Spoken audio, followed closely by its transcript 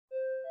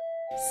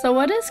So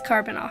what is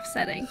carbon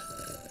offsetting?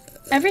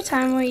 Every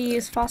time we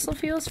use fossil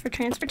fuels for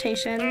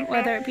transportation,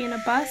 whether it be in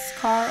a bus,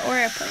 car, or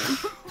airplane,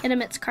 it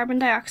emits carbon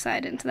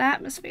dioxide into the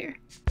atmosphere.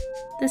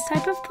 This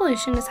type of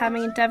pollution is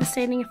having a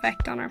devastating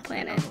effect on our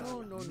planet.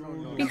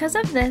 Because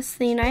of this,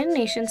 the United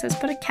Nations has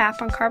put a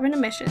cap on carbon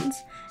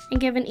emissions and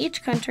given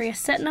each country a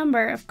set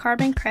number of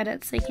carbon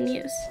credits they can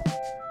use.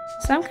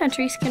 Some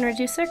countries can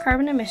reduce their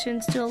carbon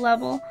emissions to a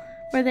level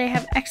where they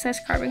have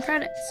excess carbon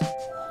credits.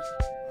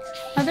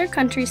 Other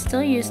countries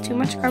still use too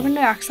much carbon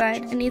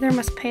dioxide and either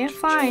must pay a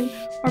fine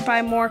or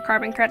buy more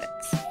carbon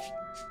credits.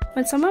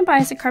 When someone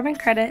buys a carbon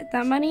credit,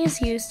 that money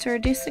is used to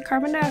reduce the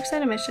carbon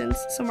dioxide emissions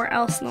somewhere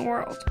else in the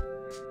world.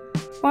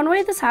 One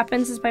way this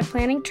happens is by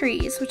planting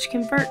trees, which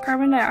convert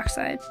carbon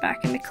dioxide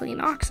back into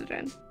clean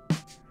oxygen.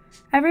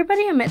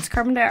 Everybody emits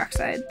carbon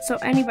dioxide, so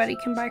anybody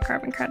can buy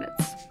carbon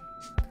credits.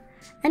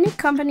 Any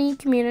company,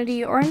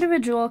 community, or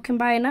individual can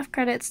buy enough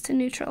credits to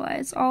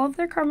neutralize all of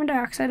their carbon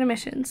dioxide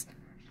emissions,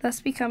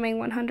 thus becoming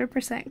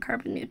 100%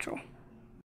 carbon neutral.